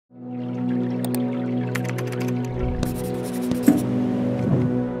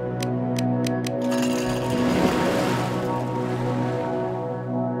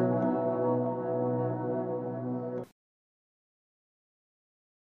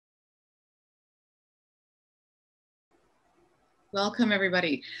Welcome,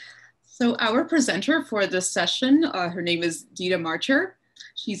 everybody. So our presenter for this session, her name is Ditte Marcher.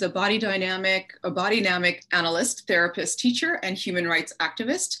 She's a bodynamic analyst, therapist, teacher, and human rights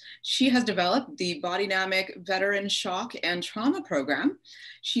activist. She has developed the Bodynamic Veteran Shock and Trauma Program.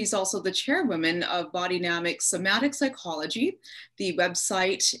 She's also the chairwoman of Bodynamic Somatic Psychology. The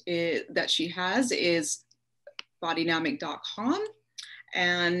website that she has is bodynamic.com.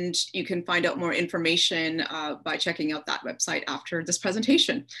 And you can find out more information by checking out that website after this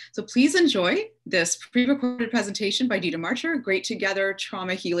presentation. So please enjoy this pre-recorded presentation by Ditte Marcher, Great Together,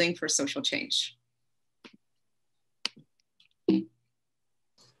 Trauma Healing for Social Change.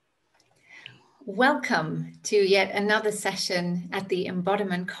 Welcome to yet another session at the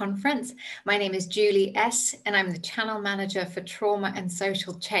Embodiment Conference. My name is Julie S. and I'm the Channel Manager for Trauma and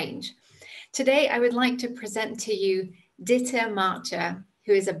Social Change. Today, I would like to present to you Ditte Marcher,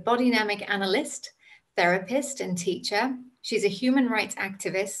 who is a bodynamic analyst, therapist, and teacher. She's a human rights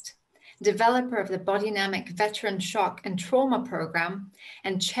activist, developer of the Bodynamic Veteran Shock and Trauma Program,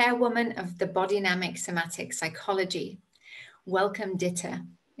 and chairwoman of the Bodynamic Somatic Psychology. Welcome, Ditte.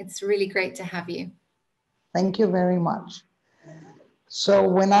 It's really great to have you. Thank you very much. So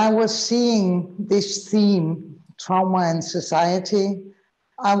when I was seeing this theme, trauma and society,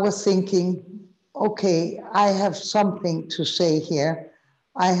 I was thinking, okay, I have something to say here.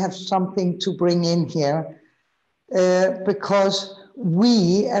 I have something to bring in here because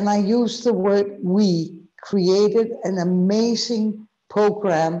we, and I use the word we, created an amazing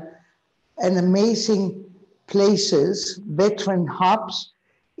program, an amazing places, veteran hubs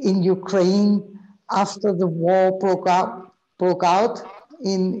in Ukraine after the war broke out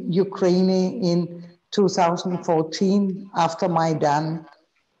in Ukraine in 2014 after Maidan.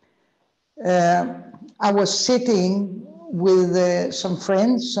 I was sitting with some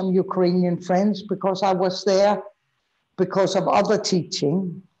friends, some Ukrainian friends, because I was there because of other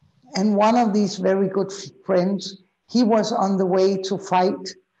teaching. And one of these very good friends, he was on the way to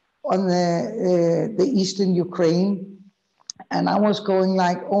fight on the eastern Ukraine. And I was going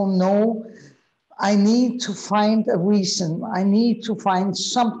like, oh no, I need to find a reason. I need to find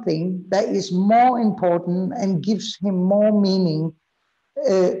something that is more important and gives him more meaning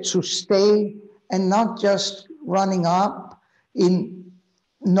to stay and not just running up in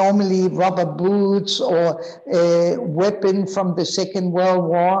normally rubber boots or a weapon from the Second World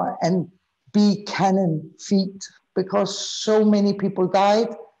War and be cannon feet, because so many people died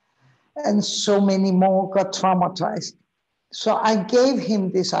and so many more got traumatized. So I gave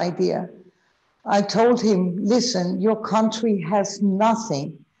him this idea. I told him, listen, your country has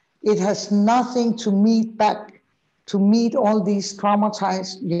nothing. It has nothing to meet back, to meet all these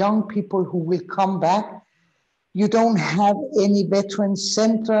traumatized young people who will come back. You don't have any veteran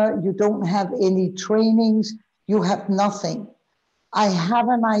center. You don't have any trainings. You have nothing. I have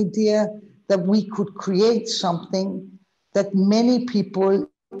an idea that we could create something that many people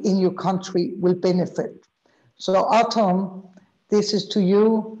in your country will benefit. So Autumn, this is to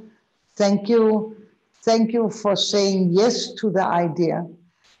you. Thank you. Thank you for saying yes to the idea.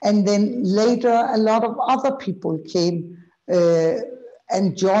 And then later, a lot of other people came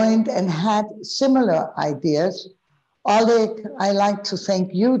and joined and had similar ideas. Oleg, I like to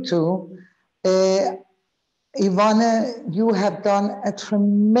thank you too. Ivana, you have done a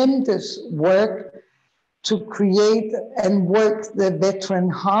tremendous work to create and work the Veteran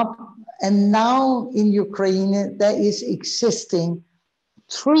Hub. And now in Ukraine, there is existing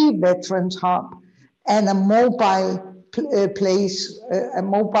 3 Veterans Hub and a mobile place,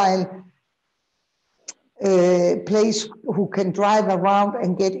 place who can drive around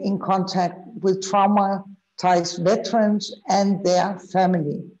and get in contact with traumatized veterans and their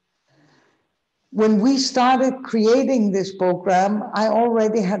family. When we started creating this program, I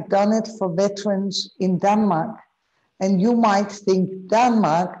already had done it for veterans in Denmark. And you might think,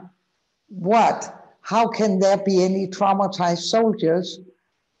 Denmark, what? How can there be any traumatized soldiers?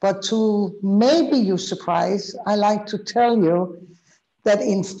 But to maybe you surprise, I like to tell you that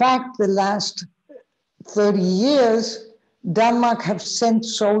in fact, the last 30 years, Denmark have sent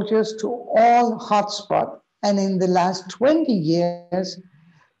soldiers to all hotspots. And in the last 20 years,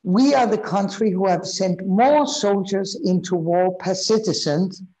 we are the country who have sent more soldiers into war per citizen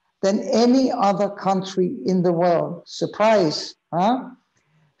than any other country in the world. Surprise, huh?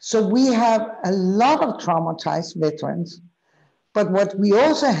 So we have a lot of traumatized veterans. But what we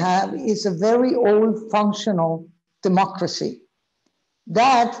also have is a very old functional democracy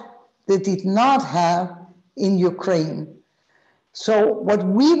that they did not have in Ukraine. So what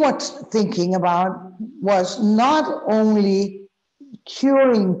we were thinking about was not only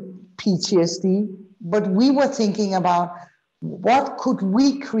curing PTSD, but we were thinking about What could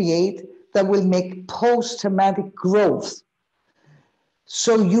we create that will make post-traumatic growth?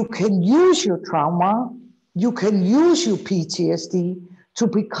 So you can use your trauma, you can use your PTSD to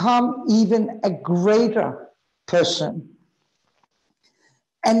become even a greater person.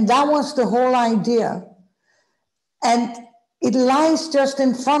 And that was the whole idea. And it lies just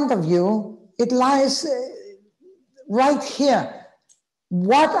in front of you. It lies right here.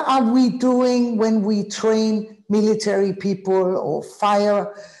 What are we doing when we train military people or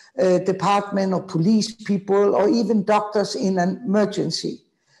fire department or police people or even doctors in an emergency?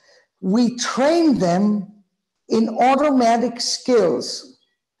 We train them in automatic skills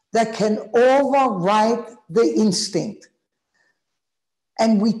that can override the instinct.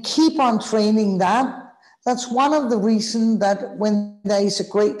 And we keep on training that. That's one of the reasons that when there is a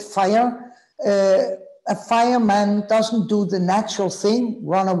great fire, a fireman doesn't do the natural thing,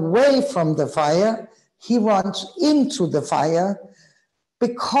 run away from the fire. He runs into the fire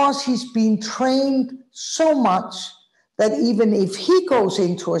because he's been trained so much that even if he goes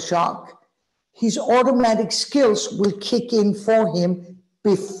into a shock, his automatic skills will kick in for him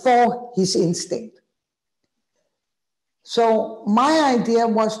before his instinct. So my idea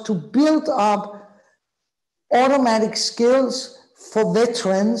was to build up automatic skills for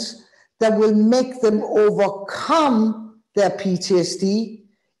veterans that will make them overcome their PTSD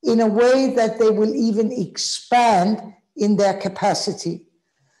in a way that they will even expand in their capacity.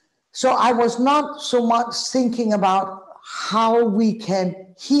 So I was not so much thinking about how we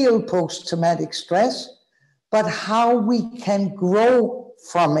can heal post-traumatic stress, but how we can grow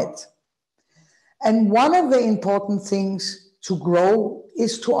from it. And one of the important things to grow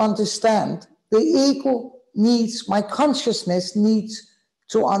is to understand. The ego needs, my consciousness needs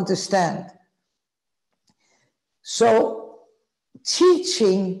to understand. So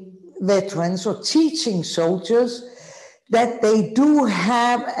teaching veterans or teaching soldiers that they do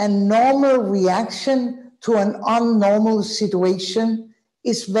have a normal reaction to an unnormal situation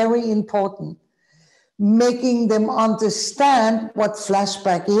is very important. Making them understand what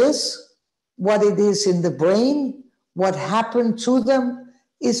flashback is, what it is in the brain, what happened to them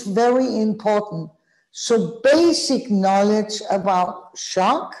is very important. So basic knowledge about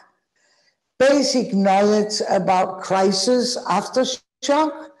shock, basic knowledge about crisis after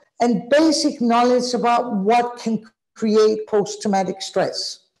shock, and basic knowledge about what can create post-traumatic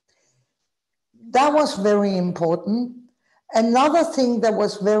stress. That was very important. Another thing that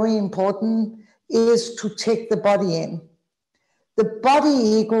was very important is to take the body in. The body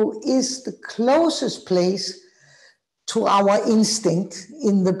ego is the closest place to our instinct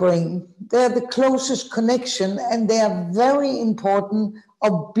in the brain. They're the closest connection, and they are very important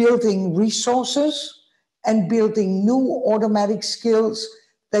of building resources and building new automatic skills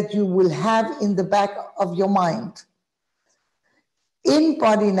that you will have in the back of your mind. In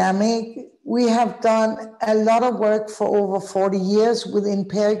Bodynamic, we have done a lot of work for over 40 years with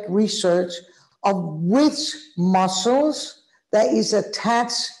empiric research of which muscles that is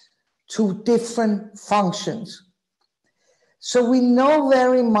attached to different functions. So we know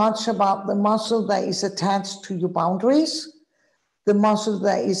very much about the muscle that is attached to your boundaries, the muscle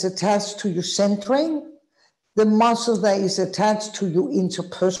that is attached to your centering, the muscle that is attached to your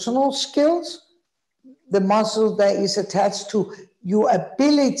interpersonal skills, the muscle that is attached to your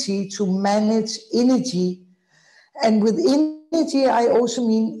ability to manage energy. And with energy, I also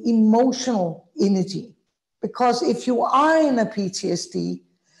mean emotional energy. Because if you are in a PTSD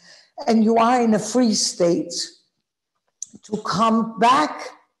and you are in a freeze state, to come back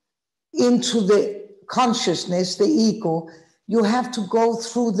into the consciousness, the ego, you have to go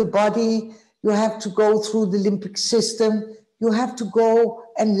through the body, you have to go through the limbic system, you have to go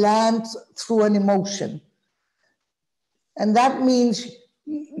and land through an emotion. And that means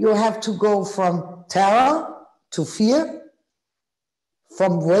you have to go from terror to fear,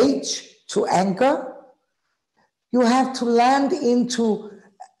 from rage to anger. You have to land into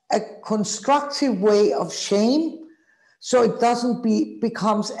a constructive way of shame, so it doesn't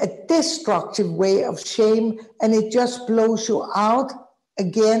becomes a destructive way of shame, and it just blows you out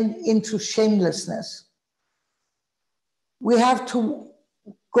again into shamelessness. We have to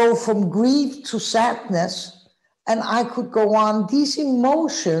go from grief to sadness, and I could go on. These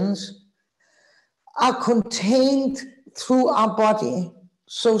emotions are contained through our body.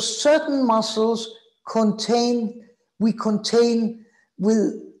 So certain muscles we contain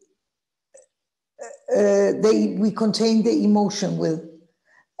the emotion with.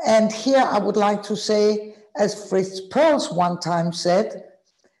 And here I would like to say, as Fritz Perls one time said,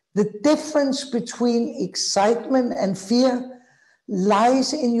 the difference between excitement and fear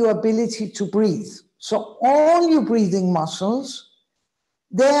lies in your ability to breathe. So all your breathing muscles,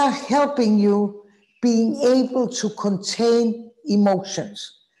 they are helping you being able to contain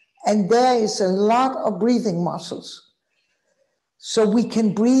emotions. And there is a lot of breathing muscles. So we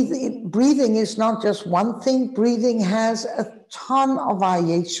can breathe. Breathing is not just one thing. Breathing has a ton of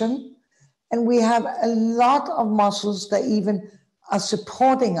variation. And we have a lot of muscles that even are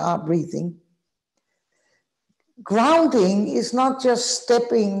supporting our breathing. Grounding is not just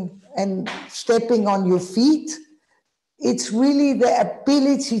stepping on your feet. It's really the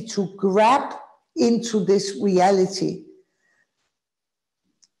ability to grab into this reality.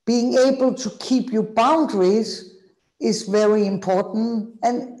 Being able to keep your boundaries is very important.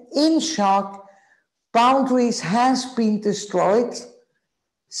 And in shock, boundaries has been destroyed.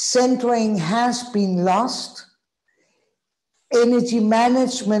 Centering has been lost. Energy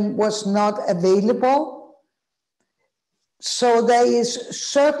management was not available. So there is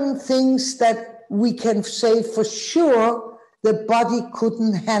certain things that we can say for sure the body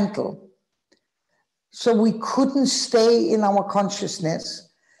couldn't handle. So we couldn't stay in our consciousness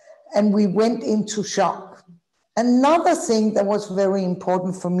and we went into shock. Another thing that was very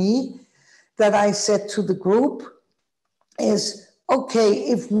important for me that I said to the group is, okay,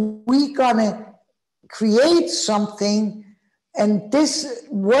 if we're gonna create something and this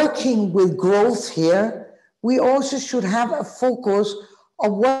working with growth here, we also should have a focus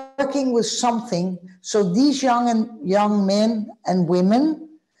of working with something so these young men and women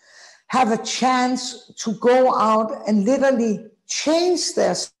have a chance to go out and literally change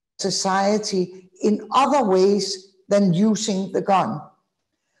their society in other ways than using the gun.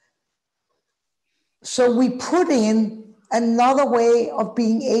 So we put in another way of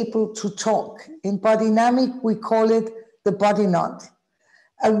being able to talk. In Bodynamic, we call it the body knot,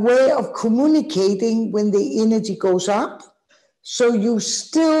 a way of communicating when the energy goes up, so you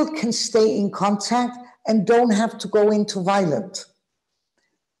still can stay in contact and don't have to go into violence.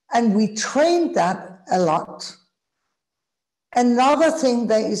 And we trained that a lot. Another thing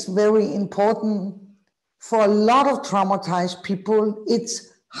that is very important for a lot of traumatized people,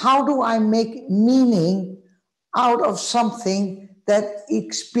 it's how do I make meaning out of something that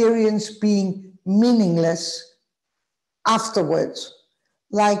experience being meaningless afterwards.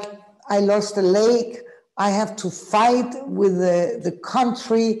 Like I lost a leg, I have to fight with the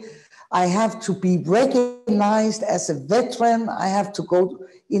country, I have to be recognized as a veteran, I have to go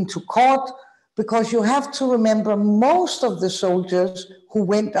into court, because you have to remember most of the soldiers who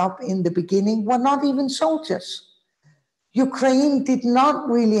went up in the beginning were not even soldiers. Ukraine did not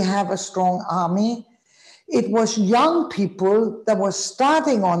really have a strong army. It was young people that were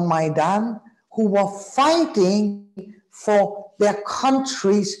starting on Maidan who were fighting for their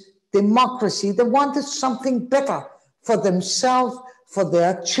country's democracy. They wanted something better for themselves, for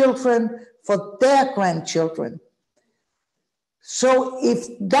their children, for their grandchildren. So if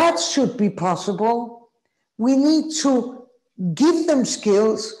that should be possible, we need to give them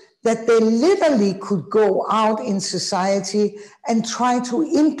skills that they literally could go out in society and try to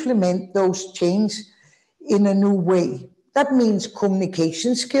implement those changes in a new way. That means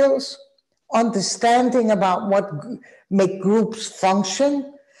communication skills, understanding about what make groups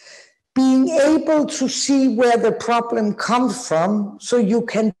function, being able to see where the problem comes from so you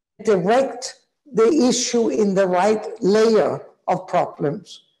can direct the issue in the right layer of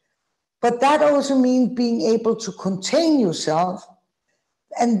problems. But that also means being able to contain yourself.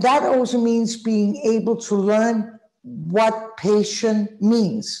 And that also means being able to learn what patience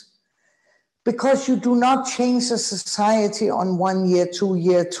means. Because you do not change a society on 1 year, 2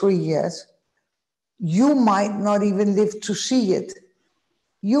 years, 3 years. You might not even live to see it.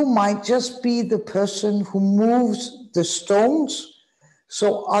 You might just be the person who moves the stones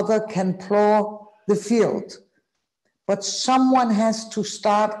so others can plow the field. But someone has to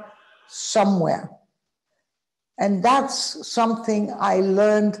start somewhere. And that's something I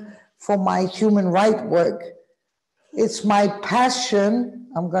learned from my human rights work. It's my passion.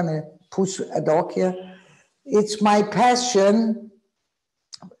 I'm going to push a dog here. It's my passion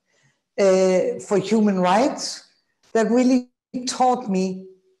for human rights that really taught me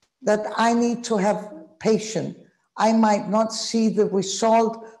that I need to have patience. I might not see the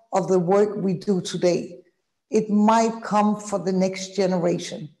result of the work we do today. It might come for the next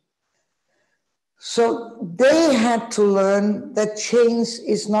generation. So they had to learn that change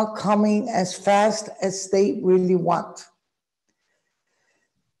is not coming as fast as they really want.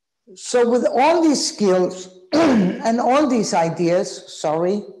 So with all these skills and all these ideas,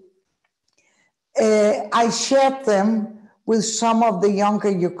 I shared them with some of the younger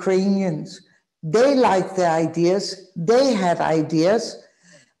Ukrainians. They liked the ideas, they had ideas,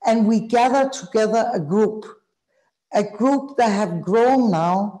 and we gather together a group that have grown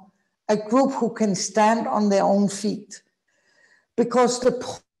now, a group who can stand on their own feet. Because the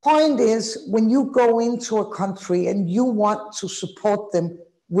point is, when you go into a country and you want to support them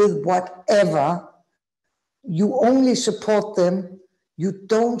with whatever, you only support them, you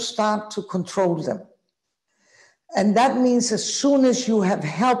don't start to control them. And that means as soon as you have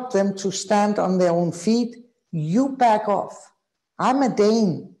helped them to stand on their own feet, you back off. I'm a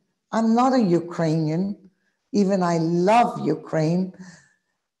Dane. I'm not a Ukrainian. Even I love Ukraine.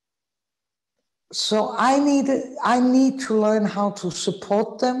 So I need to learn how to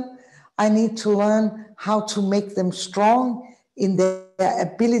support them. I need to learn how to make them strong in their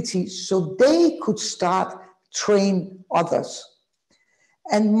ability so they could start train others.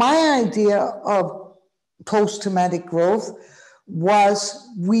 And my idea of post-traumatic growth was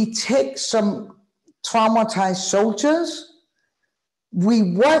we take some traumatized soldiers,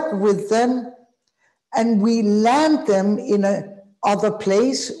 we work with them, and we land them in another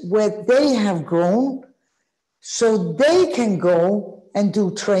place where they have grown so they can go and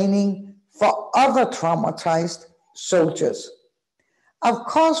do training for other traumatized soldiers. Of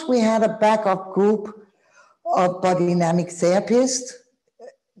course, we had a backup group of bodynamic therapists.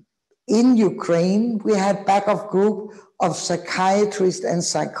 In Ukraine, we had backup group of psychiatrists and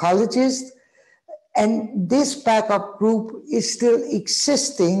psychologists. And this backup group is still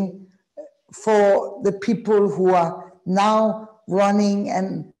existing for the people who are now running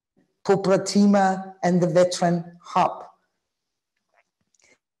and Popratima and the Veteran Hub.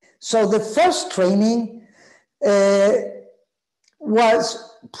 So the first training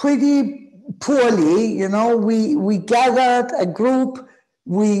was pretty poorly. You know, we gathered a group,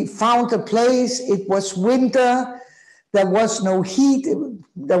 we found a place, it was winter, there was no heat,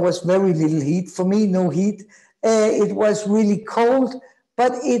 there was very little heat, for me, no heat. It was really cold,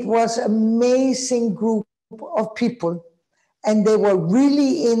 but it was an amazing group of people, and they were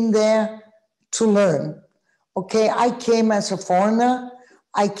really in there to learn. Okay, I came as a foreigner,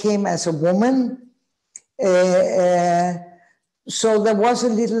 I came as a woman, so there was a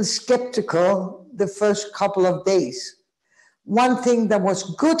little skeptical the first couple of days. One thing that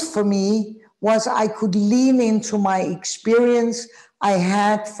was good for me was I could lean into my experience I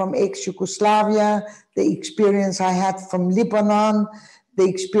had from ex-Yugoslavia, the experience I had from Lebanon, the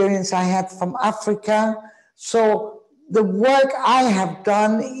experience I had from Africa. So the work I have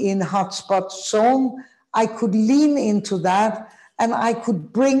done in hotspot zone, I could lean into that, and I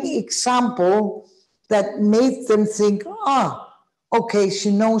could bring example that made them think, okay, she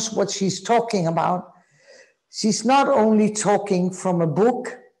knows what she's talking about. She's not only talking from a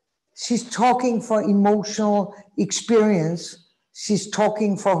book, she's talking for emotional experience. She's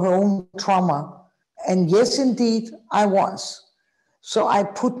talking for her own trauma. And yes, indeed, I was. So I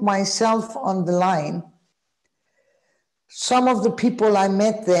put myself on the line. Some of the people I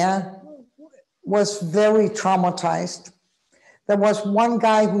met there was very traumatized. There was one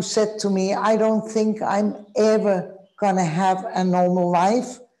guy who said to me, I don't think I'm ever gonna have a normal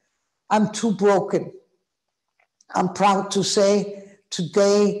life. I'm too broken. I'm proud to say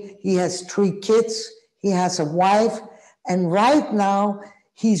today he has 3 kids, he has a wife, and right now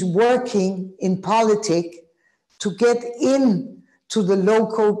he's working in politics to get in to the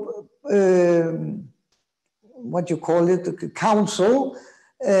local, the council,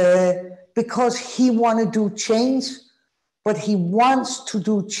 because he wants to do change, but he wants to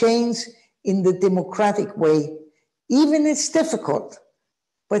do change in the democratic way. Even it's difficult,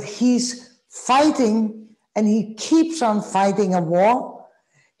 but he's fighting, and he keeps on fighting a war.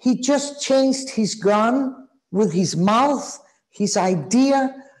 He just changed his gun with his mouth, his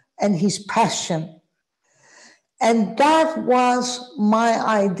idea, and his passion. And that was my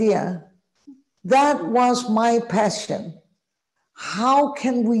idea. That was my passion. How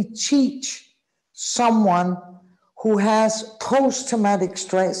can we teach someone who has post-traumatic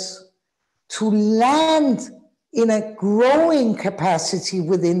stress to land in a growing capacity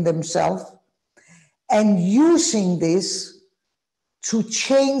within themselves and using this to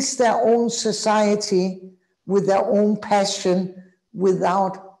change their own society with their own passion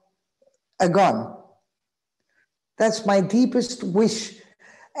without a gun? That's my deepest wish.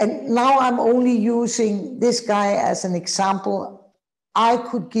 And now I'm only using this guy as an example. I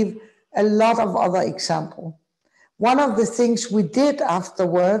could give a lot of other examples. One of the things we did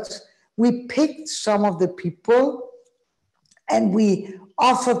afterwards, we picked some of the people and we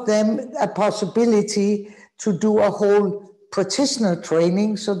offered them a possibility to do a whole practitioner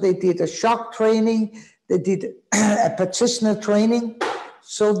training. So they did a shock training, they did a practitioner training.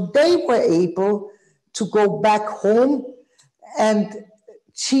 So they were able to go back home and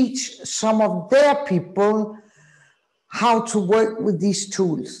teach some of their people how to work with these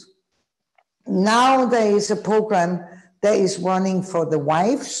tools. Now there is a program that is running for the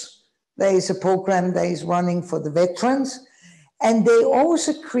wives. There is a program that is running for the veterans. And they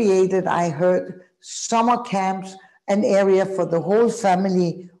also created, I heard, summer camps, an area for the whole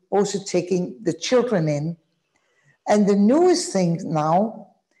family, also taking the children in. And the newest thing now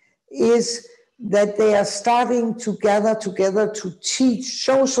is that they are starting to gather together to teach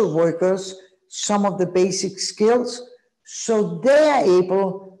social workers some of the basic skills so they are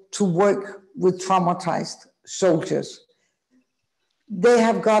able to work with traumatized soldiers. They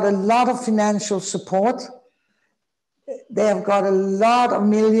have got a lot of financial support. They have got a lot of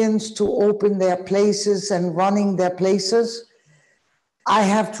millions to open their places and running their places. I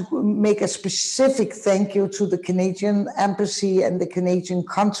have to make a specific thank you to the Canadian Embassy and the Canadian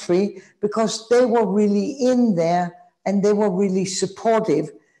country, because they were really in there and they were really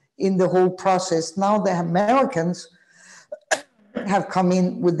supportive in the whole process. Now the Americans have come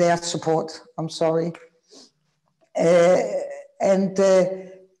in with their support. I'm sorry. And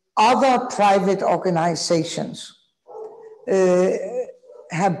other private organizations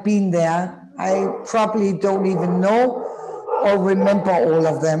have been there. I probably don't even know or remember all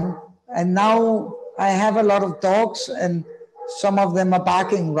of them. And now I have a lot of dogs and some of them are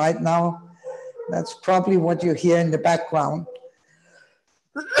barking right now. That's probably what you hear in the background.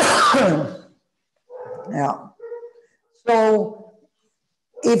 Yeah. So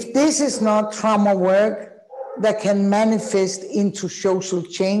if this is not trauma work that can manifest into social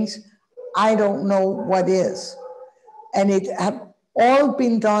change, I don't know what is. And it have all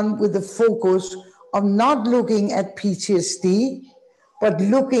been done with the focus of not looking at PTSD, but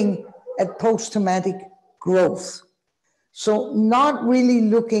looking at post-traumatic growth. So not really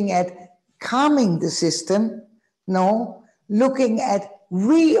looking at calming the system, no, looking at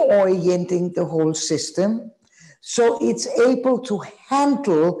reorienting the whole system so it's able to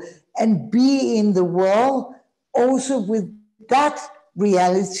handle and be in the world also with that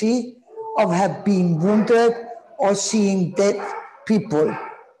reality of have been wounded or seeing dead people.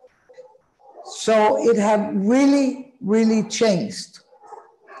 So it have really, really changed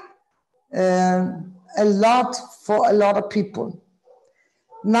a lot for a lot of people.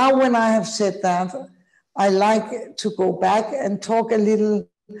 Now, when I have said that, I like to go back and talk a little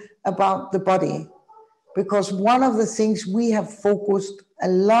about the body, because one of the things we have focused a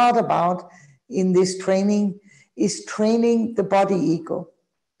lot about in this training is training the body ego,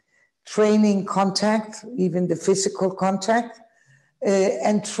 training contact, even the physical contact,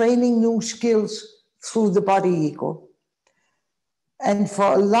 and training new skills through the body ego. And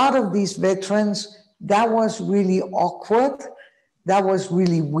for a lot of these veterans, that was really awkward. That was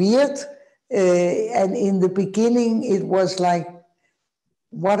really weird. And in the beginning, it was like,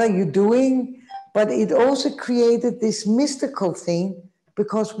 what are you doing? But it also created this mystical thing,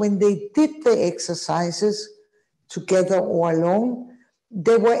 because when they did the exercises together or alone,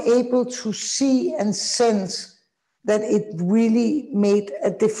 they were able to see and sense that it really made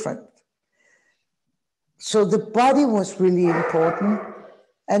a difference. So the body was really important.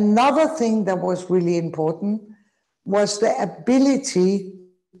 Another thing that was really important was the ability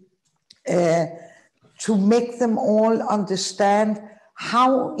to make them all understand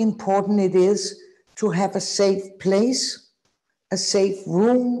how important it is to have a safe place, a safe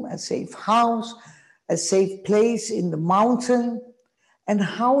room, a safe house, a safe place in the mountain, and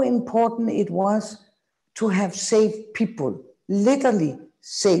how important it was to have safe people, literally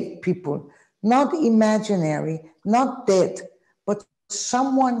safe people, not imaginary, not dead, but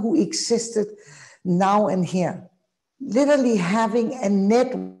someone who existed now and here, literally having a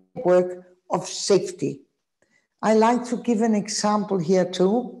network of safety. I like to give an example here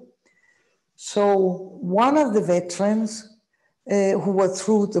too. So one of the veterans who were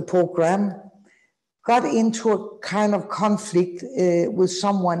through the program got into a kind of conflict with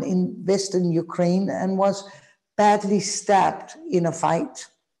someone in Western Ukraine and was badly stabbed in a fight.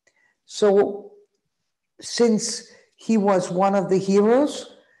 So since he was one of the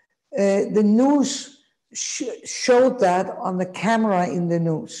heroes, the news showed that on the camera in the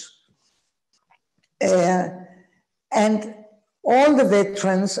news. And all the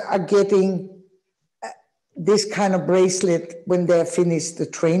veterans are getting this kind of bracelet when they're finished the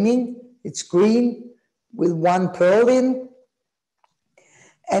training. It's green with one pearl in.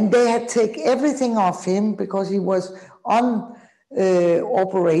 And they had to take everything off him because he was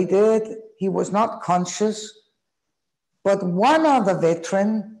unoperated. He was not conscious. But one other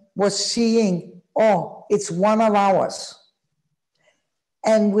veteran was seeing, oh, it's one of ours.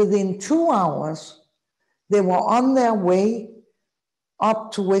 And within 2 hours, they were on their way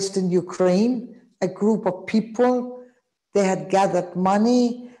up to Western Ukraine, a group of people. They had gathered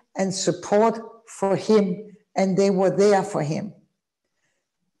money and support for him, and they were there for him.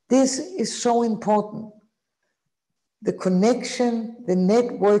 This is so important. The connection, the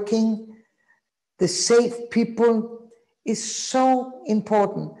networking, the safe people is so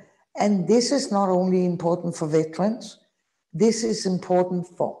important. And this is not only important for veterans, this is important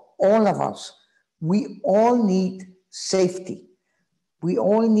for all of us. We all need safety. We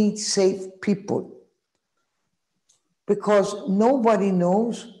all need safe people. Because nobody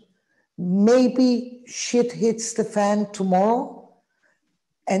knows, maybe shit hits the fan tomorrow,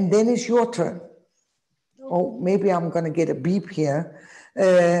 and then it's your turn. Oh, maybe I'm going to get a beep here.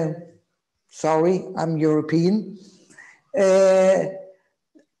 Sorry, I'm European.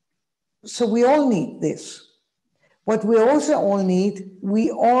 So we all need this. What we also all need,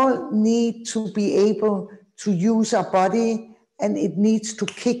 we all need to be able to use our body, and it needs to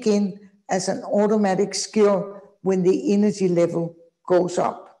kick in as an automatic skill when the energy level goes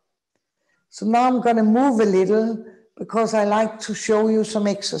up. So now I'm going to move a little because I like to show you some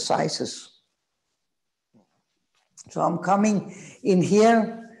exercises. So I'm coming in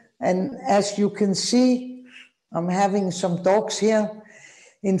here, and as you can see, I'm having some dogs here.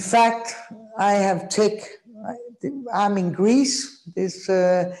 In fact, I'm in Greece,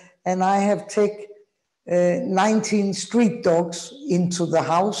 and I have taken 19 street dogs into the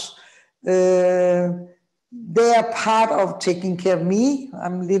house. They are part of taking care of me.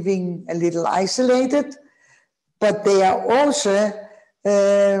 I'm living a little isolated, but they are also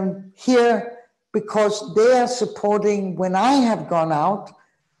here because they are supporting when I have gone out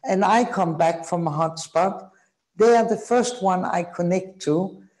and I come back from a hotspot. They are the first one I connect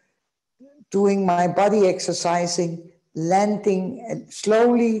to, doing my body exercising, landing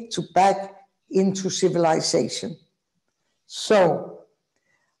slowly to back into civilization. So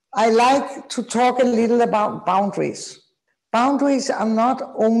I like to talk a little about boundaries. Boundaries are not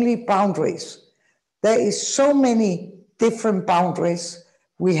only boundaries. There is so many different boundaries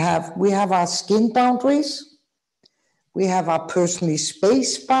we have. We have our skin boundaries. We have our personal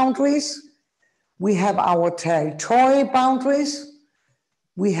space boundaries. We have our territory boundaries.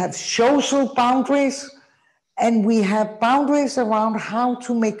 We have social boundaries. And we have boundaries around how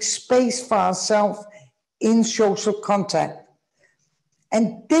to make space for ourselves in social contact.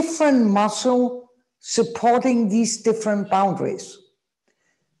 And different muscle supporting these different boundaries.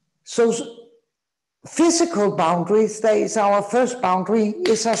 So physical boundaries, that is our first boundary,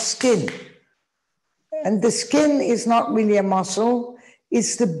 is our skin. And the skin is not really a muscle,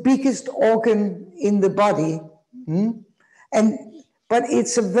 it's the biggest organ in the body. But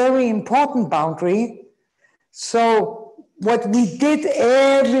it's a very important boundary. So what we did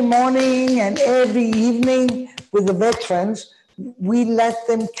every morning and every evening with the veterans, we let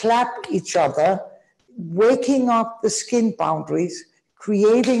them clap each other, waking up the skin boundaries,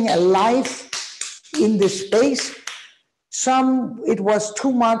 creating a life in the space. Some, it was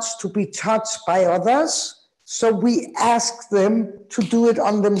too much to be touched by others, so we asked them to do it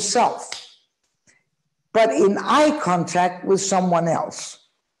on themselves, but in eye contact with someone else.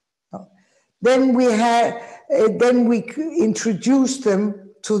 Then we introduced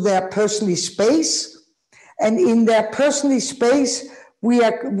them to their personal space. And in their personal space, we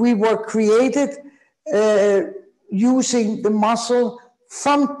were created using the muscle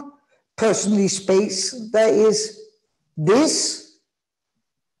from personal space. That is, this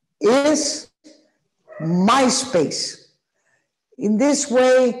is my space. In this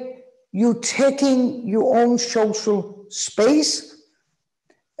way, you're taking your own social space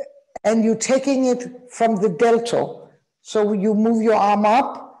and you're taking it from the delta. So you move your arm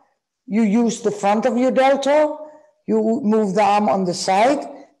up. You use the front of your delta, you move the arm on the side,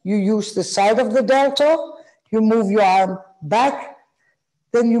 you use the side of the delta, you move your arm back,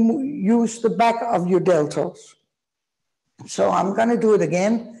 then you use the back of your deltas. So I'm going to do it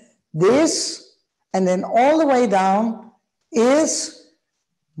again. This, and then all the way down is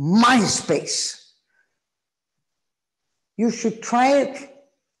my space. You should try it,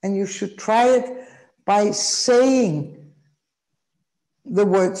 and you should try it by saying the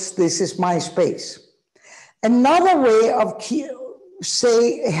words, this is my space. Another way of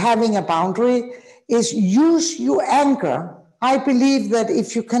having a boundary is use your anchor. I believe that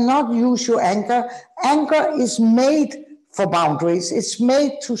if you cannot use your anchor, anchor is made for boundaries. It's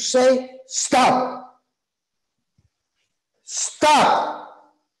made to say, stop. Stop.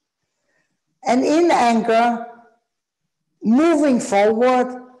 And in anchor, moving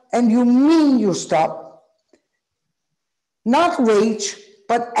forward, and you mean you stop. Not rage,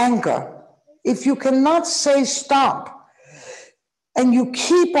 but anger. If you cannot say stop, and you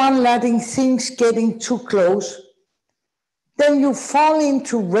keep on letting things getting too close, then you fall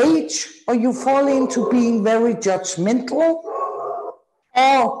into rage, or you fall into being very judgmental,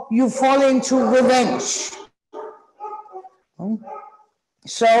 or you fall into revenge.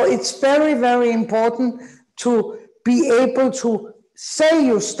 So it's very, very important to be able to say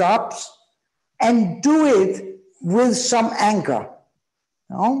your stops and do it with some anger.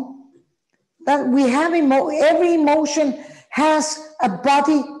 That we have every emotion has a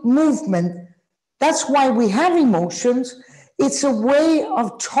body movement. That's why we have emotions. It's a way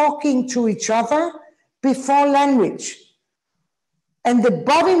of talking to each other before language. And the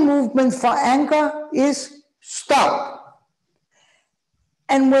body movement for anger is stop.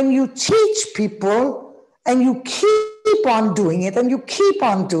 And when you teach people and you keep on doing it and you keep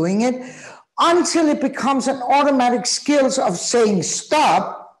on doing it until it becomes an automatic skills of saying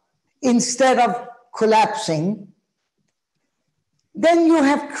stop instead of collapsing, then you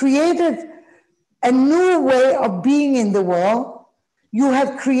have created a new way of being in the world. You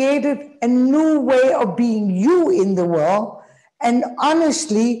have created a new way of being you in the world. And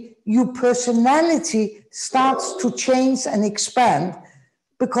honestly, your personality starts to change and expand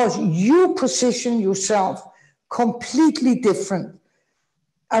because you position yourself completely different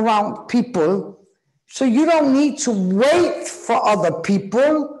around people. So you don't need to wait for other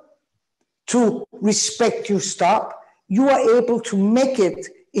people to respect your stop. You are able to make it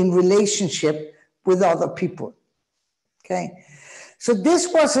in relationship with other people. Okay. So this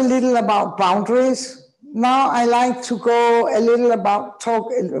was a little about boundaries. Now I like to go a little about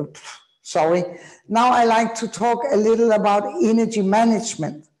Now I like to talk a little about energy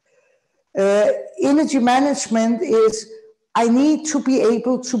management. Energy management is I need to be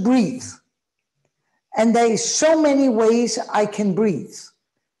able to breathe. And there is so many ways I can breathe.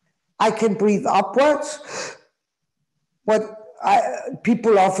 I can breathe upwards. What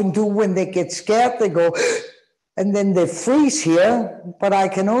people often do when they get scared, they go, and then they freeze here. But I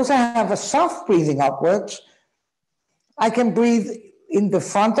can also have a soft breathing upwards. I can breathe in the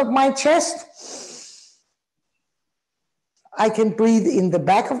front of my chest. I can breathe in the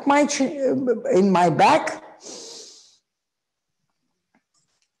back of in my back.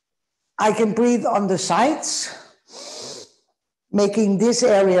 I can breathe on the sides, making this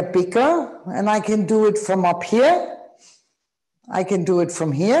area bigger, and I can do it from up here. I can do it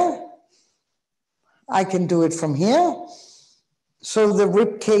from here. I can do it from here. So the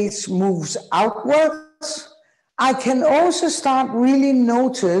rib cage moves outwards. I can also start really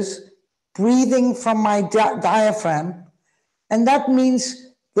notice breathing from my diaphragm. And that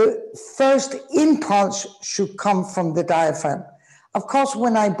means the first impulse should come from the diaphragm. Of course,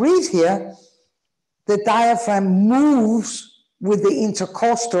 when I breathe here, the diaphragm moves with the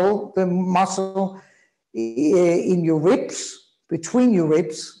intercostal, the muscle in your ribs, between your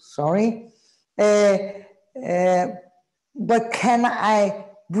ribs, sorry. But can I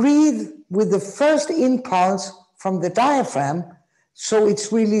breathe with the first impulse from the diaphragm? So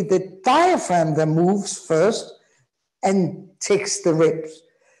it's really the diaphragm that moves first and takes the ribs.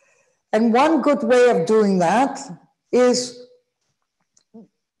 And one good way of doing that is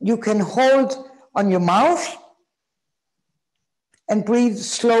you can hold on your mouth and breathe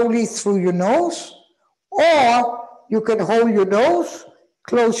slowly through your nose, or you can hold your nose,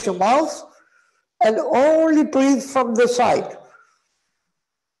 close your mouth, and only breathe from the side.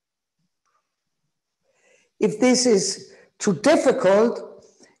 If this is too difficult,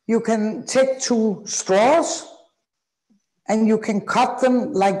 you can take 2 straws and you can cut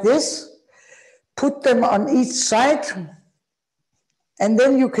them like this, put them on each side, and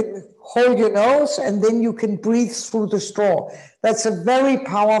then you can hold your nose and then you can breathe through the straw. That's a very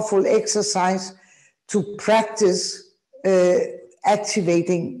powerful exercise to practice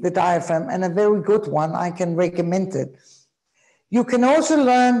activating the diaphragm, and a very good one. I can recommend it. You can also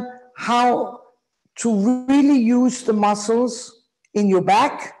learn how to really use the muscles in your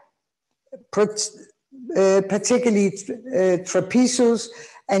back, particularly trapezius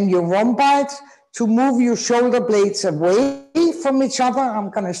and your rhomboids, to move your shoulder blades away from each other. I'm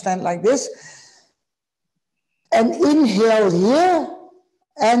going to stand like this. And inhale here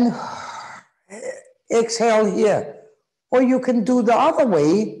and exhale here. Or you can do the other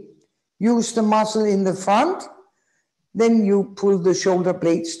way. Use the muscle in the front. Then you pull the shoulder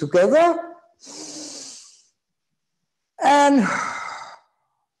blades together. And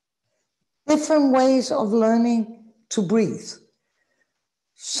different ways of learning to breathe.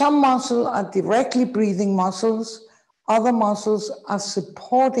 Some muscles are directly breathing muscles. Other muscles are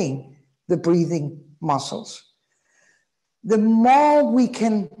supporting the breathing muscles. The more we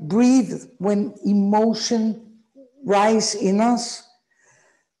can breathe when emotion rise in us,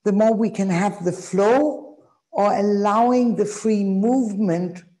 the more we can have the flow or allowing the free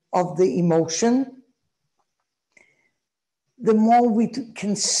movement of the emotion, the more we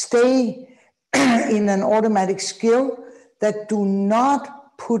can stay in an automatic skill that do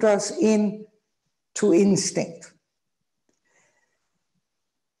not put us in to instinct.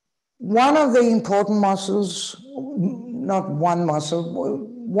 One of the important muscles, not one muscle,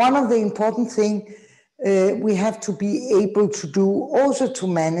 one of the important thing we have to be able to do also to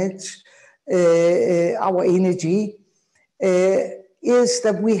manage our energy is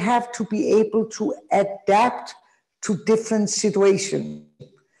that we have to be able to adapt to different situations.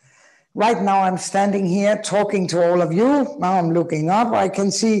 Right now I'm standing here talking to all of you. Now I'm looking up. I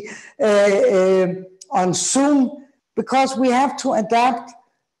can see on Zoom, because we have to adapt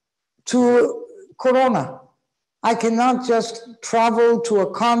to Corona. I cannot just travel to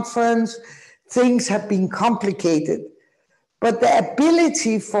a conference. Things have been complicated. But the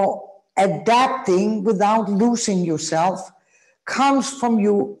ability for adapting without losing yourself comes from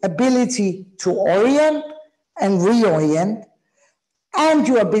your ability to orient and reorient, and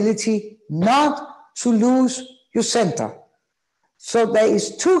your ability not to lose your center. So there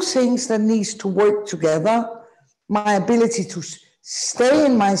is two things that needs to work together. My ability to stay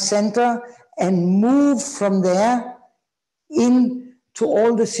in my center and move from there into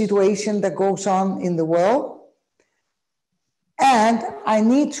all the situation that goes on in the world. And I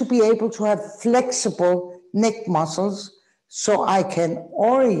need to be able to have flexible neck muscles so I can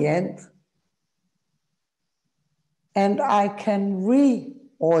orient and I can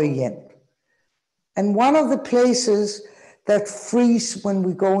reorient. And one of the places that freeze when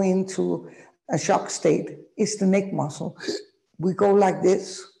we go into a shock state is the neck muscle. We go like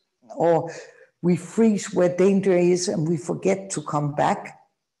this, or we freeze where danger is and we forget to come back.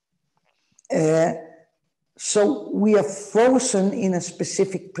 So we are frozen in a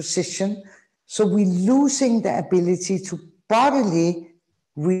specific position. So we're losing the ability to bodily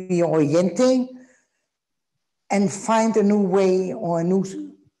reorienting and find a new way or a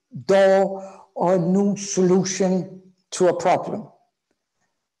new door or a new solution to a problem.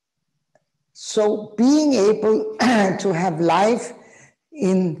 So being able to have life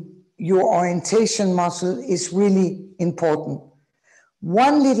in your orientation muscle is really important.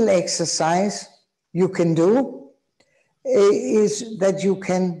 One little exercise you can do is that you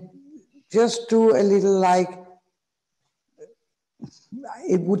can just do a little like,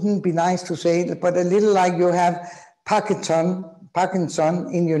 it wouldn't be nice to say it, but a little like you have Parkinson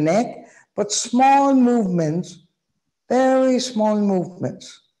in your neck, but small movements, very small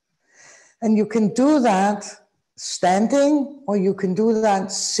movements. And you can do that standing, or you can do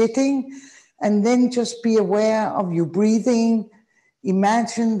that sitting, and then just be aware of your breathing.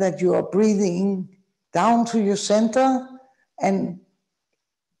 Imagine that you are breathing down to your center and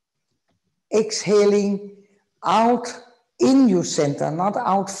exhaling out in your center, not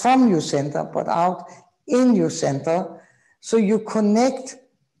out from your center, but out in your center. So you connect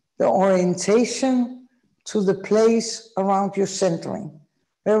the orientation to the place around your centering.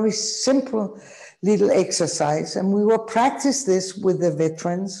 Very simple little exercise. And we will practice this with the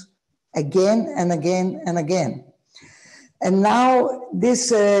veterans again and again and again. And now this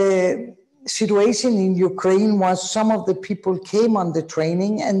situation in Ukraine was some of the people came on the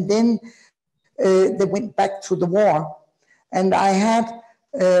training and then they went back to the war. And I had,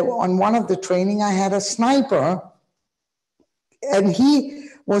 on one of the training, I had a sniper, and he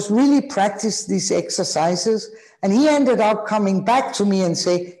was really practiced these exercises, and he ended up coming back to me and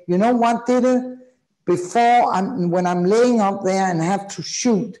say, you know what, Ditte? When I'm laying up there and have to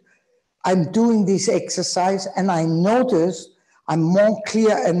shoot, I'm doing this exercise, and I noticed I'm more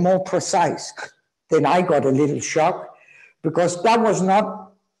clear and more precise. Then I got a little shock, because that was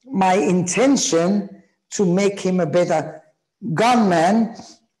not my intention to make him a better gunman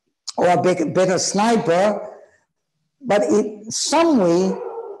or a better sniper, but in some way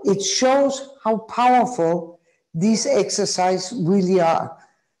it shows how powerful these exercises really are.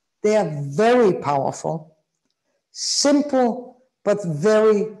 They are very powerful, simple but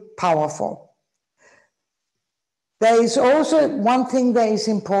very powerful. There is also one thing that is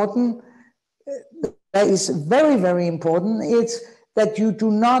important, that is very, very important. It's that you do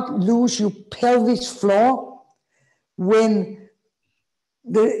not lose your pelvic floor when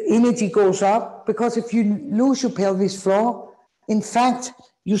the energy goes up, because if you lose your pelvic floor, in fact,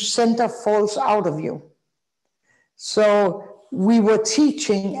 your center falls out of you. So we were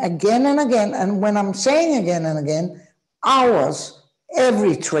teaching again and again, and when I'm saying again and again, hours,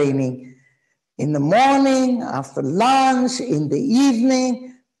 every training, in the morning, after lunch, in the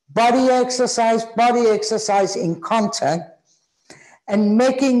evening, body exercise in contact, and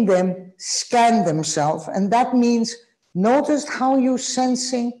making them scan themselves. And that means notice how you're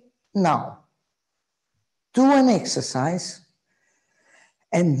sensing now. Do an exercise,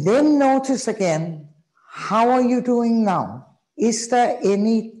 and then notice again, how are you doing now? Is there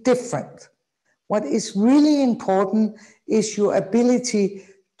any different? What is really important is your ability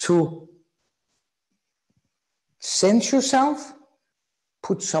to sense yourself,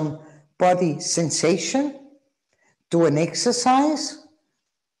 put some body sensation, do an exercise,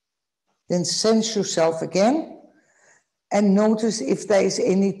 then sense yourself again, and notice if there is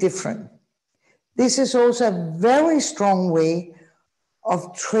any different. This is also a very strong way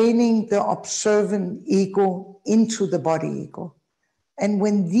of training the observant ego into the body ego. And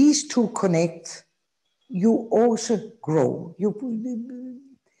when these two connect, you also grow.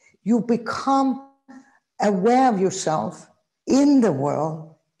 You become aware of yourself in the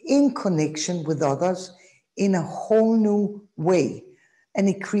world, in connection with others, in a whole new way. And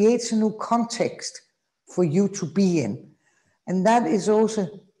it creates a new context for you to be in. And that is also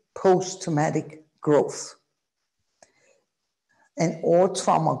post-traumatic growth and or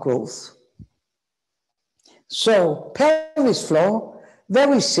trauma growth. So pelvis floor,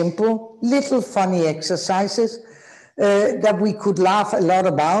 very simple, little funny exercises that we could laugh a lot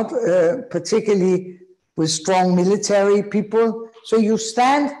about, particularly with strong military people. So you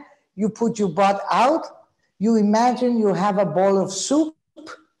stand, you put your butt out, you imagine you have a bowl of soup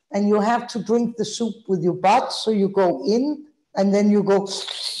and you have to drink the soup with your butt. So you go in and then you go,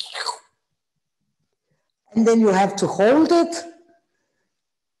 and then you have to hold it.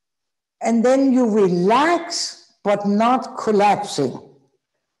 And then you relax, but not collapsing.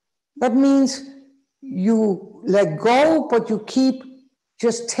 That means you let go, but you keep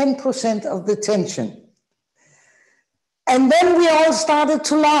just 10% of the tension. And then we all started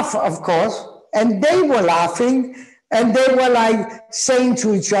to laugh, of course, and they were laughing, and they were like saying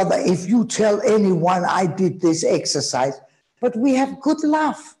to each other, if you tell anyone I did this exercise. But we have good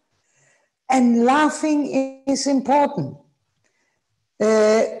laugh, and laughing is important.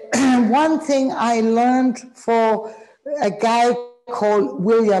 One thing I learned for a guy called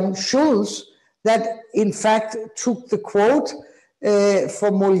William Schulz, that in fact took the quote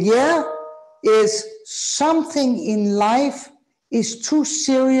for Molière, is something in life is too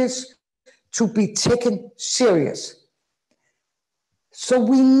serious to be taken serious. So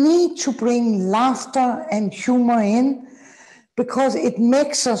we need to bring laughter and humor in because it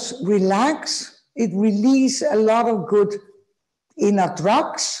makes us relax. It releases a lot of good inner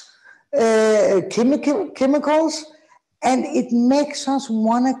drugs, chemicals, and it makes us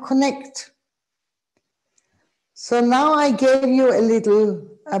want to connect. So now I gave you a little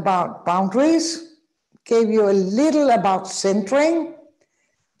about boundaries, gave you a little about centering,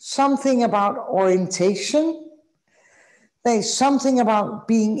 something about orientation. There's something about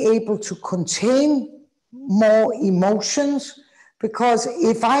being able to contain more emotions, because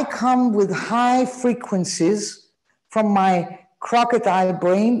if I come with high frequencies from my crocodile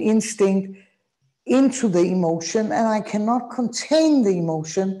brain instinct into the emotion and I cannot contain the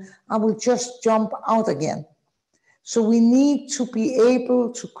emotion, I will just jump out again. So we need to be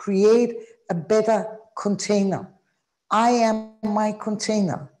able to create a better container. I am my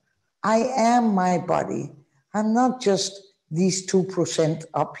container. I am my body. I'm not just these 2%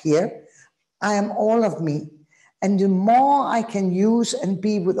 up here. I am all of me. And the more I can use and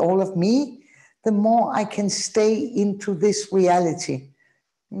be with all of me, the more I can stay into this reality.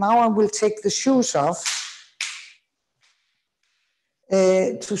 Now I will take the shoes off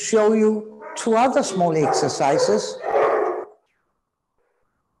to show you 2 other small exercises.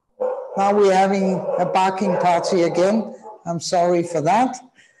 Now we're having a barking party again. I'm sorry for that.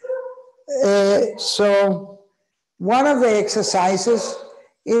 So one of the exercises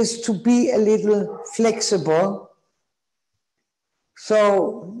is to be a little flexible.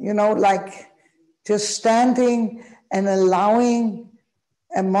 So, you know, like just standing and allowing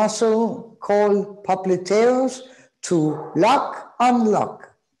a muscle called popliteus to lock,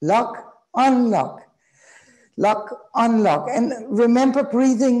 unlock, lock, unlock, lock, unlock. And remember,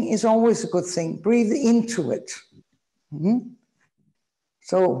 breathing is always a good thing. Breathe into it.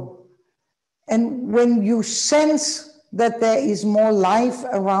 So, and when you sense that there is more life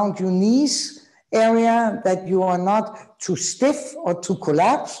around your knees area, that you are not too stiff or too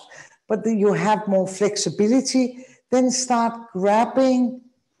collapsed, but that you have more flexibility, then start grabbing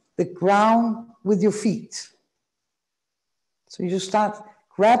the ground with your feet. So you start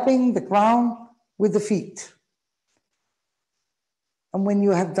grabbing the ground with the feet. And when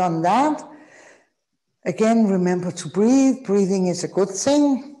you have done that, again, remember to breathe. Breathing is a good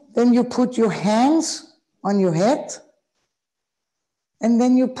thing. then you put your hands on your head, and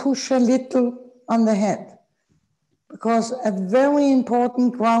then you push a little on the head, because a very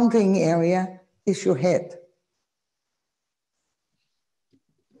important grounding area is your head.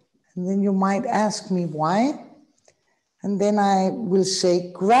 And then you might ask me why, and then I will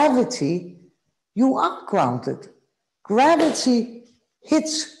say, gravity, you are grounded. Gravity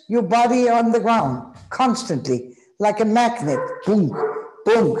hits your body on the ground constantly, like a magnet, boom,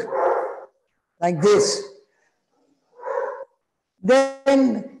 boom, like this.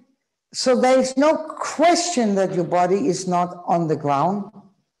 Then, so there is no question that your body is not on the ground.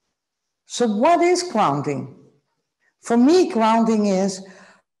 So what is grounding? For me, grounding is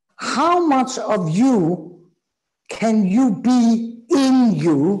how much of you can you be in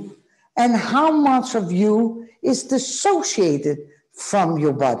you, and how much of you is dissociated from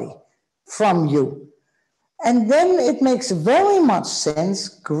your body, from you. And then it makes very much sense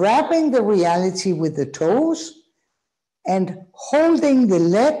grabbing the reality with the toes and holding the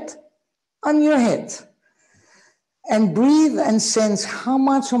lid on your head. And breathe and sense how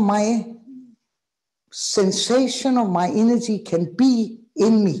much of my sensation of my energy can be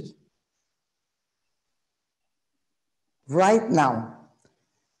in me right now,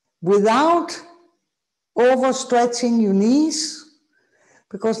 without overstretching your knees,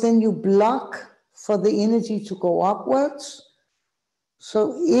 because then you block for the energy to go upwards.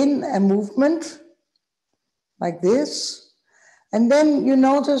 So in a movement like this, and then you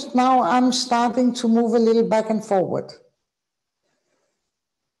notice now I'm starting to move a little back and forward,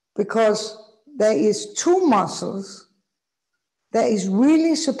 because there is two muscles that is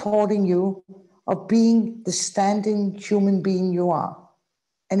really supporting you of being the standing human being you are.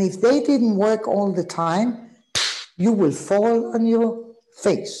 And if they didn't work all the time, you will fall on your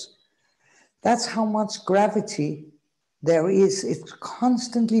face. That's how much gravity there is. It's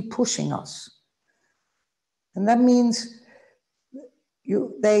constantly pushing us. And that means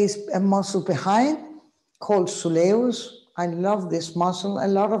there is a muscle behind called soleus. I love this muscle. A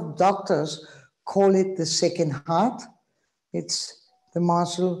lot of doctors call it the second heart. It's the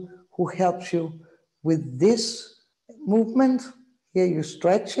muscle who helps you with this movement. Here you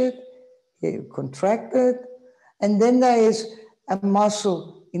stretch it, here you contract it. And then there is a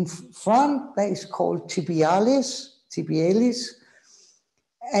muscle in front that is called tibialis.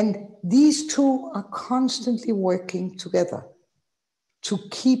 And these two are constantly working together to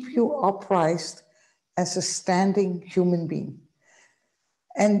keep you upright as a standing human being.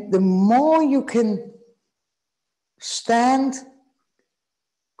 And the more you can stand,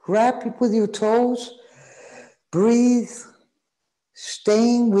 grab it with your toes, breathe,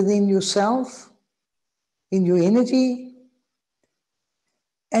 staying within yourself, in your energy,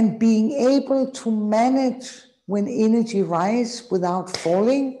 and being able to manage when energy rises without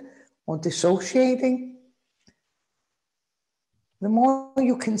falling or dissociating, the more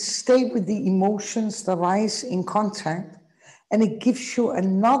you can stay with the emotions that rise in contact, and it gives you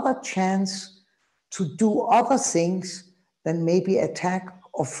another chance to do other things than maybe attack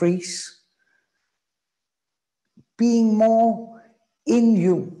or freeze. Being more in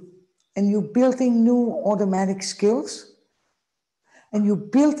you, and you're building new automatic skills, and you're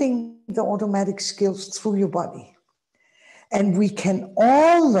building the automatic skills through your body. And we can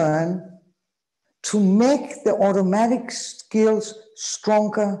all learn to make the automatic skills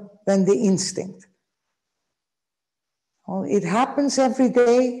stronger than the instinct. Well, it happens every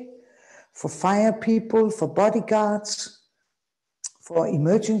day for fire people, for bodyguards, for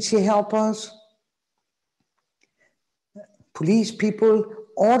emergency helpers, police people.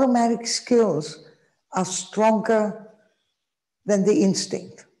 Automatic skills are stronger than the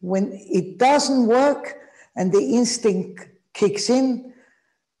instinct. When it doesn't work and the instinct kicks in,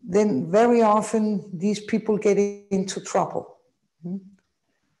 then very often these people get into trouble.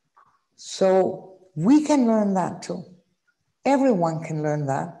 So we can learn that too. Everyone can learn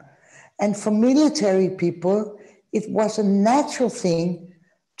that. And for military people, it was a natural thing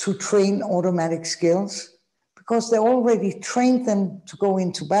to train automatic skills because they already trained them to go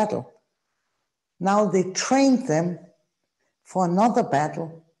into battle. Now they trained them for another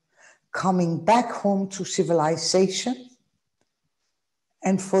battle, coming back home to civilization,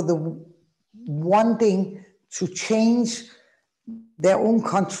 and for the wanting to change their own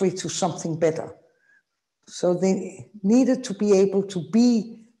country to something better. So they needed to be able to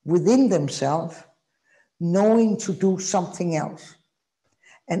be within themselves, knowing to do something else.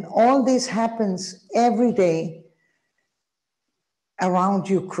 And all this happens every day around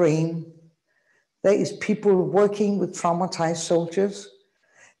Ukraine. There is people working with traumatized soldiers.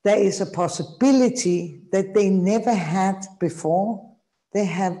 There is a possibility that they never had before they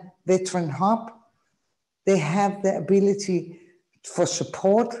have veteran hub, they have the ability for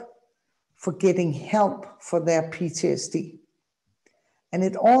support, for getting help for their PTSD. And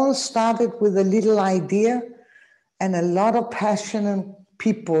it all started with a little idea and a lot of passionate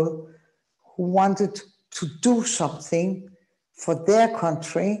people who wanted to do something for their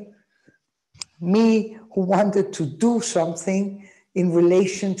country, me who wanted to do something in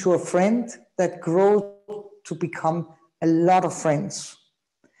relation to a friend that grew to become a lot of friends.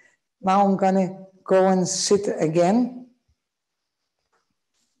 Now I'm gonna go and sit again.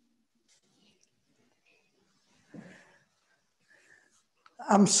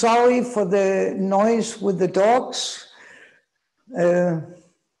 I'm sorry for the noise with the dogs.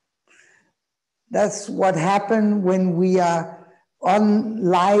 That's what happened when we are on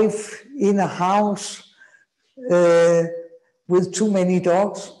live in a house with too many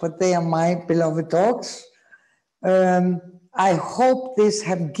dogs, but they are my beloved dogs. I hope this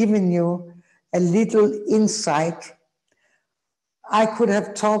have given you a little insight. I could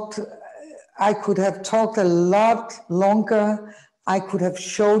have talked a lot longer. I could have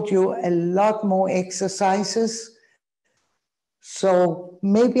showed you a lot more exercises. So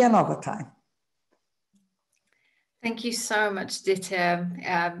maybe another time. Thank you so much, Ditte.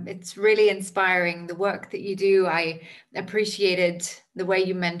 It's really inspiring, the work that you do. I appreciated the way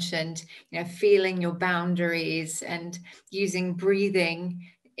you mentioned, feeling your boundaries and using breathing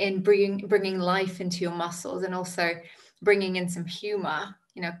in bringing life into your muscles, and also bringing in some humor,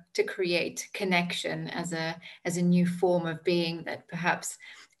 to create connection as a new form of being that perhaps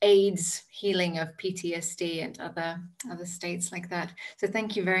aids healing of PTSD and other states like that. So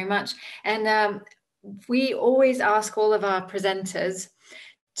thank you very much. And we always ask all of our presenters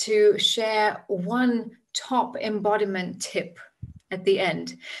to share one top embodiment tip at the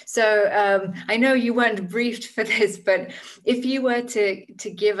end. So I know you weren't briefed for this, but if you were to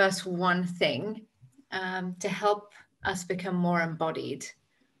give us one thing to help us become more embodied,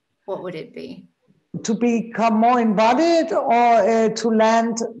 what would it be? To become more embodied, or to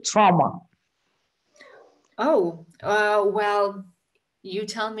land trauma? Oh, well, you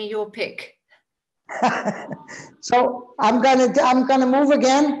tell me your pick. So I'm gonna move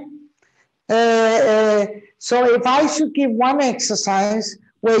again. So if I should give one exercise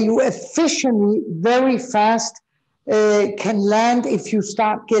where you efficiently, very fast, can land if you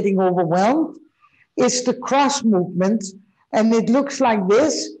start getting overwhelmed, it's the cross movement, and it looks like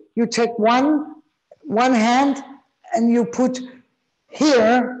this. You take one hand and you put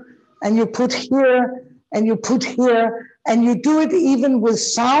here, and you put here, and you put here, and you do it even with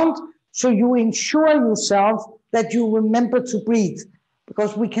sound, so you ensure yourself that you remember to breathe,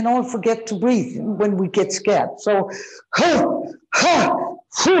 because we can all forget to breathe when we get scared. So, ha, ha,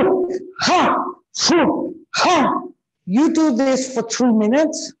 fu, ha, fu, ha. You do this for 3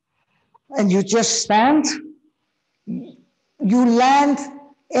 minutes, and you just stand. You land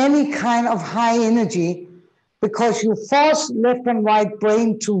any kind of high energy, because you force left and right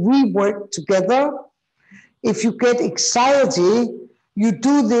brain to rework together. If you get anxiety, you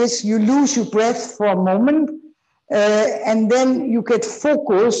do this, you lose your breath for a moment, and then you get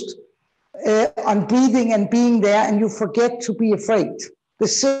focused on breathing and being there, and you forget to be afraid. The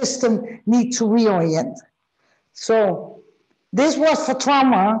system needs to reorient. So this was for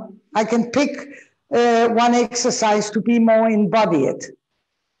trauma. I can pick one exercise to be more embodied.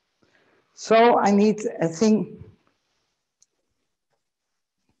 So I need a thing.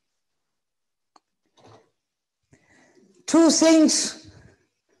 Two things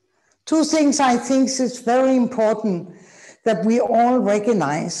I think is very important that we all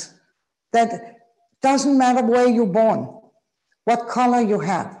recognize, that doesn't matter where you're born, what color you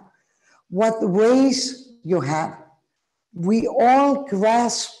have, what race you have, we all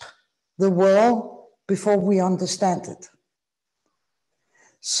grasp the world before we understand it.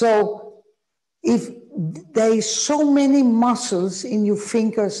 So if there's so many muscles in your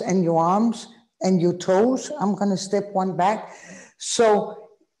fingers and your arms and your toes, I'm going to step one back. So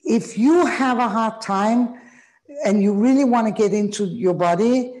if you have a hard time and you really want to get into your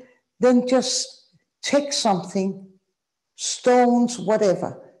body, then just take something, stones,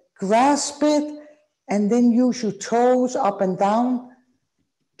 whatever, grasp it, and then use your toes up and down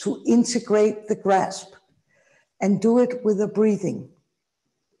to integrate the grasp, and do it with the breathing.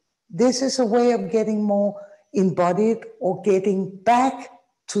 This is a way of getting more embodied, or getting back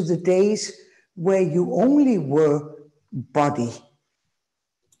to the days where you only were body.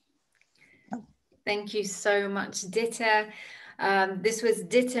 Thank you so much, Ditte. This was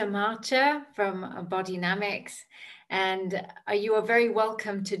Ditte Marcher from Bodynamics. And you are very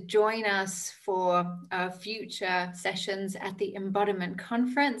welcome to join us for future sessions at the Embodiment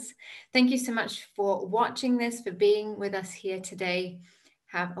Conference. Thank you so much for watching this, for being with us here today.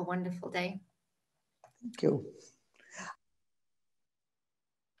 Have a wonderful day. Thank you.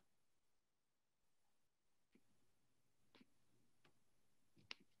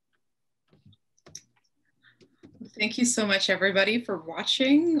 Thank you so much, everybody, for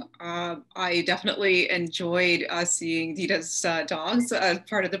watching. I definitely enjoyed seeing Ditte's dogs as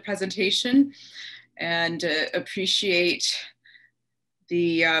part of the presentation, and appreciate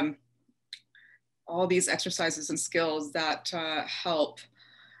the all these exercises and skills that help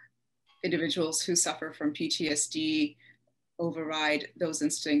individuals who suffer from PTSD override those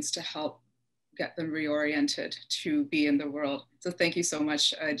instincts to help get them reoriented to be in the world. So thank you so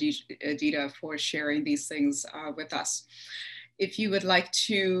much, Ditte, for sharing these things with us. If you would like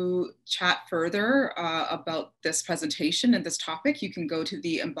to chat further about this presentation and this topic, you can go to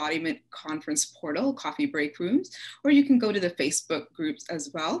the Embodiment Conference portal, Coffee Break Rooms, or you can go to the Facebook groups as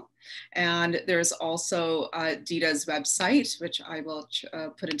well. And there's also Ditte's website, which I will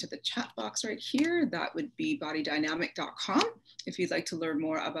put into the chat box right here. That would be bodynamic.com if you'd like to learn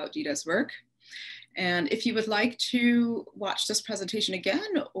more about Ditte's work. And if you would like to watch this presentation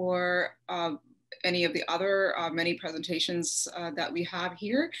again, or any of the other many presentations that we have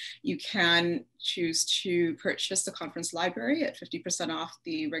here, you can choose to purchase the conference library at 50% off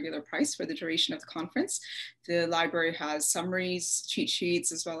the regular price for the duration of the conference. The library has summaries, cheat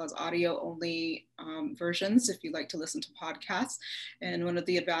sheets, as well as audio only versions if you like to listen to podcasts. And one of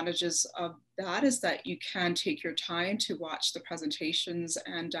the advantages of that is that you can take your time to watch the presentations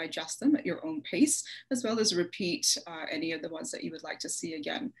and digest them at your own pace, as well as repeat any of the ones that you would like to see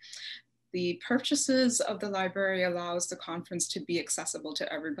again. The purchases of the library allows the conference to be accessible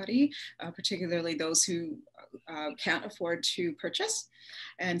to everybody, particularly those who can't afford to purchase.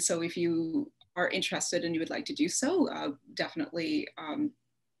 And so if you are interested and you would like to do so, definitely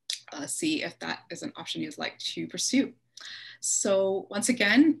see if that is an option you'd like to pursue. So once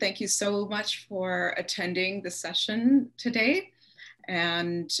again, thank you so much for attending the session today.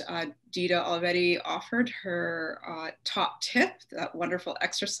 And Ditte already offered her top tip, that wonderful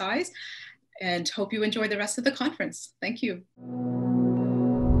exercise, and hope you enjoy the rest of the conference. Thank you.